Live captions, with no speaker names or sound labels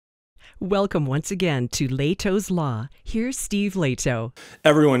Welcome once again to Lehto's Law. Here's Steve Lehto.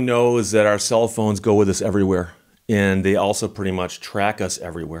 Everyone knows that our cell phones go with us everywhere, and they also pretty much track us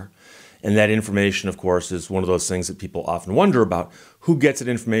everywhere. And that information, of course, is one of those things that people often wonder about. Who gets that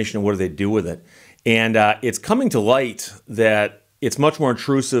information and what do they do with it? And it's coming to light that it's much more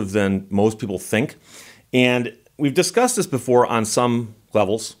intrusive than most people think. And we've discussed this before on some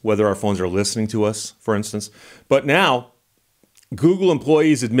levels, whether our phones are listening to us, for instance. But now, Google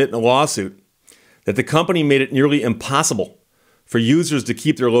employees admit in a lawsuit that the company made it nearly impossible for users to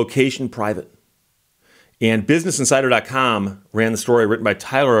keep their location private. And BusinessInsider.com ran the story written by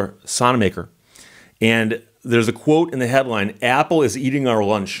Tyler Sonamaker. And there's a quote in the headline, "Apple is eating our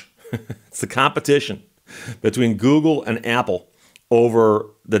lunch." It's the competition between Google and Apple over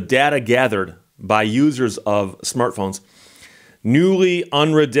the data gathered by users of smartphones. Newly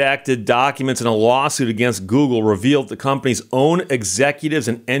unredacted documents in a lawsuit against Google revealed the company's own executives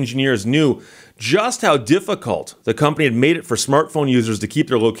and engineers knew just how difficult the company had made it for smartphone users to keep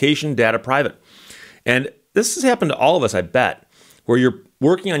their location data private. And this has happened to all of us, I bet, where you're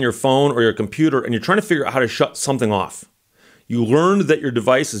working on your phone or your computer and you're trying to figure out how to shut something off. You learned that your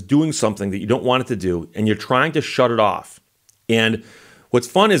device is doing something that you don't want it to do, and you're trying to shut it off. And what's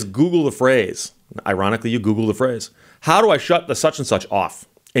fun is Google the phrase. Ironically, you Google the phrase. How do I shut the such and such off?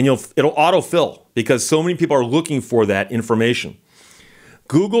 And it'll autofill because so many people are looking for that information.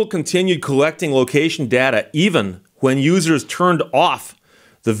 Google continued collecting location data even when users turned off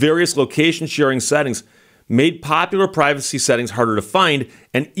the various location sharing settings, made popular privacy settings harder to find,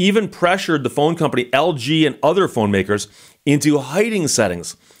 and even pressured the phone company LG and other phone makers into hiding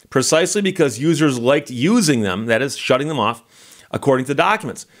settings, precisely because users liked using them, that is, shutting them off, according to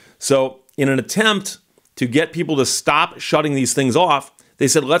documents. So in an attempt to get people to stop shutting these things off, they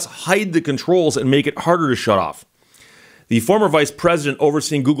said, let's hide the controls and make it harder to shut off. The former vice president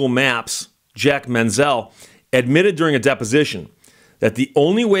overseeing Google Maps, Jack Menzel, admitted during a deposition that the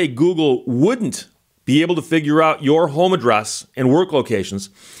only way Google wouldn't be able to figure out your home address and work locations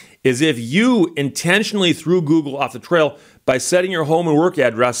is if you intentionally threw Google off the trail by setting your home and work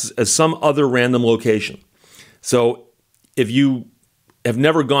addresses as some other random location. So if you have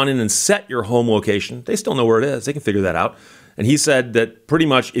never gone in and set your home location, they still know where it is. They can figure that out. And he said that pretty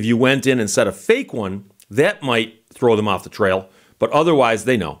much if you went in and set a fake one, that might throw them off the trail, but otherwise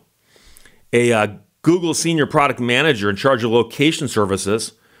they know. A Google senior product manager in charge of location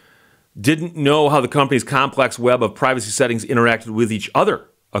services didn't know how the company's complex web of privacy settings interacted with each other,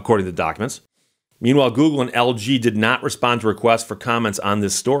 according to documents. Meanwhile, Google and LG did not respond to requests for comments on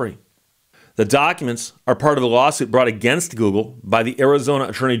this story. The documents are part of a lawsuit brought against Google by the Arizona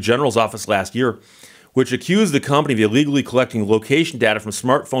Attorney General's office last year, which accused the company of illegally collecting location data from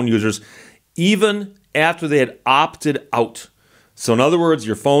smartphone users even after they had opted out. So in other words,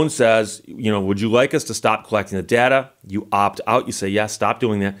 your phone says, would you like us to stop collecting the data? You opt out, you say, yes, stop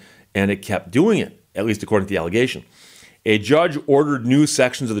doing that. And it kept doing it, at least according to the allegation. A judge ordered new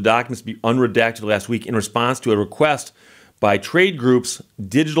sections of the documents to be unredacted last week in response to a request by trade groups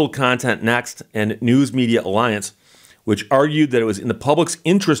Digital Content Next and News Media Alliance, which argued that it was in the public's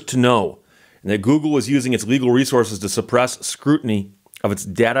interest to know and that Google was using its legal resources to suppress scrutiny of its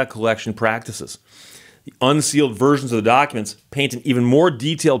data collection practices. The unsealed versions of the documents paint an even more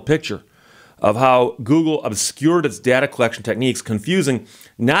detailed picture of how Google obscured its data collection techniques, confusing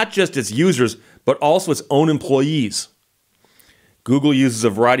not just its users, but also its own employees. Google uses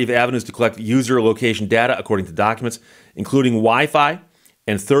a variety of avenues to collect user location data, according to documents, including Wi-Fi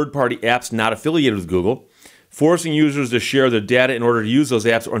and third-party apps not affiliated with Google, forcing users to share their data in order to use those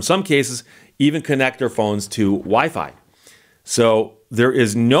apps, or in some cases, even connect their phones to Wi-Fi. So there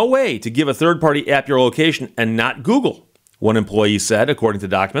is no way to give a third-party app your location and not Google, one employee said, according to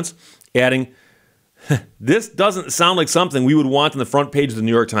documents, adding, "This doesn't sound like something we would want on the front page of the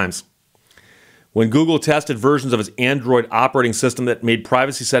New York Times." When Google tested versions of its Android operating system that made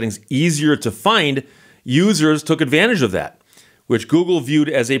privacy settings easier to find, users took advantage of that, which Google viewed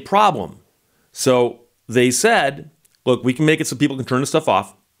as a problem. So they said, look, we can make it so people can turn this stuff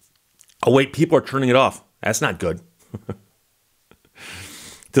off. Oh, wait, people are turning it off. That's not good.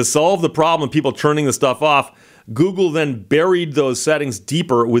 To solve the problem of people turning the stuff off, Google then buried those settings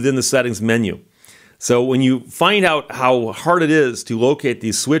deeper within the settings menu. So when you find out how hard it is to locate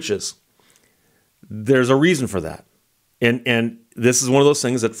these switches, there's a reason for that. And this is one of those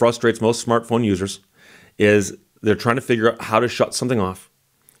things that frustrates most smartphone users, is they're trying to figure out how to shut something off.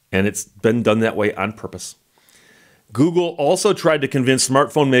 And it's been done that way on purpose. Google also tried to convince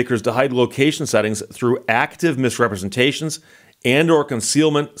smartphone makers to hide location settings through active misrepresentations and or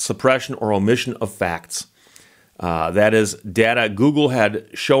concealment, suppression, or omission of facts. That is, data Google had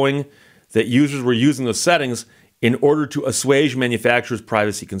showing that users were using those settings in order to assuage manufacturers'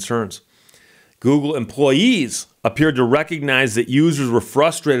 privacy concerns. Google employees appeared to recognize that users were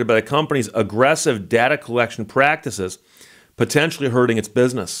frustrated by the company's aggressive data collection practices, potentially hurting its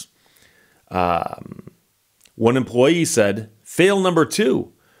business. One employee said, "Fail number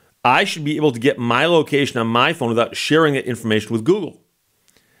 2. I should be able to get my location on my phone without sharing that information with Google."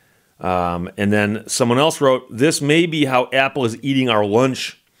 And then someone else wrote, "This may be how Apple is eating our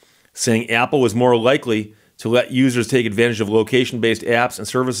lunch," saying Apple was more likely to let users take advantage of location-based apps and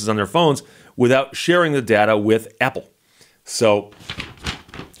services on their phones without sharing the data with Apple. So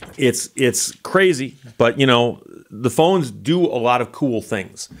it's crazy, but the phones do a lot of cool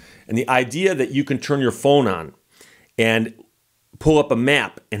things. And the idea that you can turn your phone on and pull up a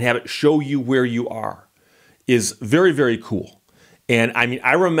map and have it show you where you are is very, very cool. And I mean,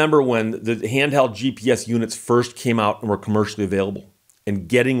 I remember when the handheld GPS units first came out and were commercially available, and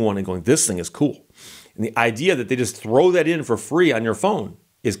getting one and going, this thing is cool. And the idea that they just throw that in for free on your phone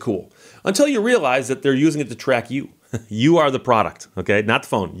is cool. Until you realize that they're using it to track you. You are the product, okay? Not the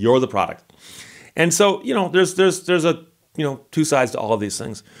phone. You're the product. And so, there's a, two sides to all of these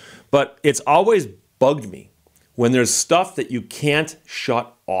things. But it's always bugged me when there's stuff that you can't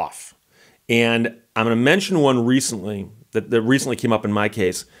shut off. And I'm going to mention one recently that recently came up in my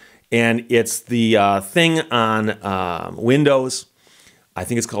case. And it's the thing on Windows. I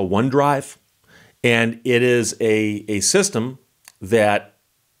think it's called OneDrive. And it is a system that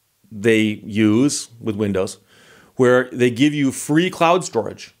they use with Windows where they give you free cloud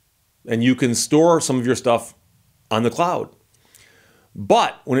storage and you can store some of your stuff on the cloud.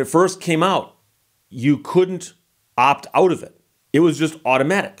 But when it first came out, you couldn't opt out of it. It was just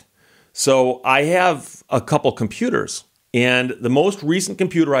automatic. So I have a couple computers, and the most recent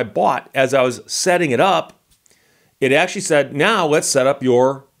computer I bought, as I was setting it up, it actually said, now let's set up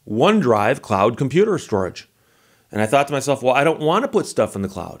your OneDrive cloud computer storage. And I thought to myself, well, I don't want to put stuff in the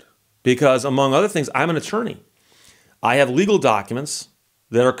cloud because, among other things, I'm an attorney. I have legal documents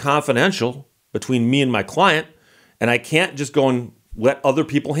that are confidential between me and my client, and I can't just go and let other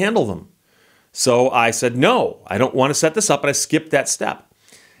people handle them. So I said, no, I don't want to set this up, and I skipped that step.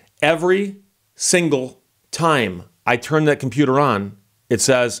 Every single time I turn that computer on, it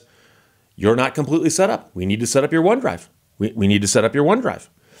says, you're not completely set up. We need to set up your OneDrive. We need to set up your OneDrive.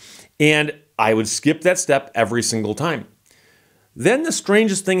 And I would skip that step every single time. Then the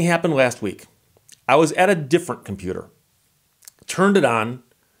strangest thing happened last week. I was at a different computer, turned it on,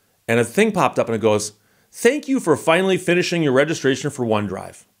 and a thing popped up and it goes, thank you for finally finishing your registration for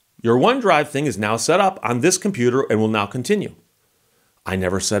OneDrive. Your OneDrive thing is now set up on this computer and will now continue. I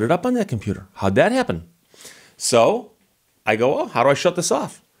never set it up on that computer. How'd that happen? So I go, oh, how do I shut this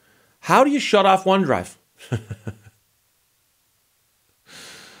off? How do you shut off OneDrive?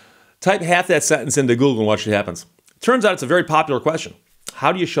 Type half that sentence into Google and watch what happens. Turns out it's a very popular question.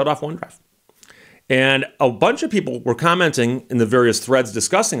 How do you shut off OneDrive? And a bunch of people were commenting in the various threads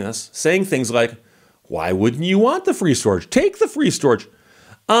discussing this, saying things like, why wouldn't you want the free storage? Take the free storage.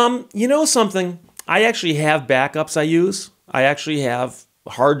 You know something? I actually have backups I use. I actually have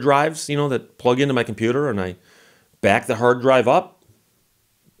hard drives, that plug into my computer, and I back the hard drive up.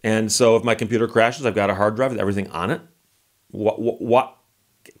 And so if my computer crashes, I've got a hard drive with everything on it. What?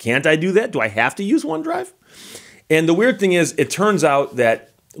 Can't I do that? Do I have to use OneDrive? And the weird thing is, it turns out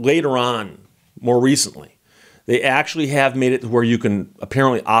that later on, more recently, they actually have made it to where you can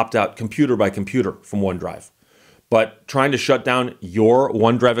apparently opt out computer by computer from OneDrive. But trying to shut down your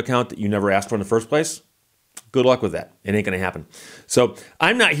OneDrive account that you never asked for in the first place, good luck with that. It ain't going to happen. So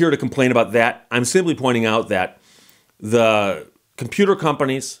I'm not here to complain about that. I'm simply pointing out that the computer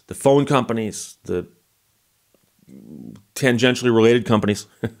companies, the phone companies, the tangentially related companies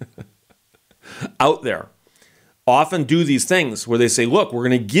out there often do these things where they say, look, we're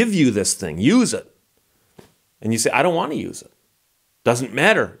going to give you this thing, use it. And you say, I don't want to use it. Doesn't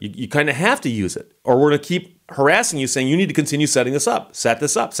matter. You kind of have to use it. Or we're going to keep harassing you saying you need to continue setting this up, set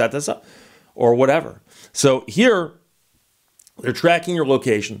this up, or whatever. So here, they're tracking your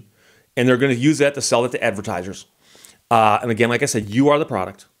location, and they're going to use that to sell it to advertisers. And again, like I said, you are the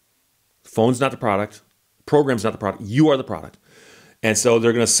product. Phone's not the product. Program's not the product. You are the product. And so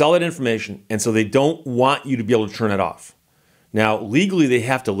they're going to sell that information, and so they don't want you to be able to turn it off. Now, legally, they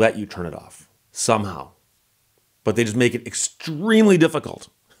have to let you turn it off somehow. But they just make it extremely difficult.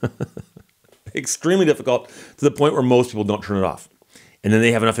 Extremely difficult to the point where most people don't turn it off. And then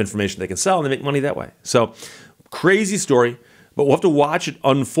they have enough information they can sell, and they make money that way. So, crazy story, but we'll have to watch it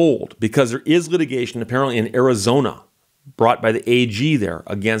unfold because there is litigation apparently in Arizona brought by the AG there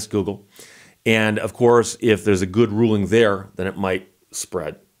against Google. And of course, if there's a good ruling there, then it might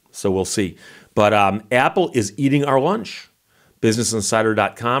spread So we'll see. But Apple is eating our lunch.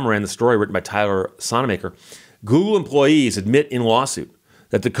 BusinessInsider.com ran the story written by Tyler Sonamaker. Google employees admit in lawsuit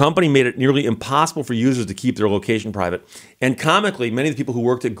that the company made it nearly impossible for users to keep their location private. And comically, many of the people who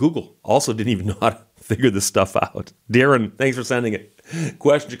worked at Google also didn't even know how to figure this stuff out. Darren, thanks for sending it.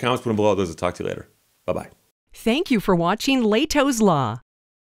 Questions or comments, put them below. Those will talk to you later. Bye-bye. Thank you for watching Lehto's Law.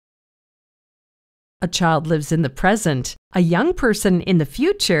 A child lives in the present, a young person in the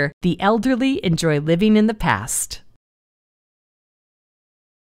future, the elderly enjoy living in the past.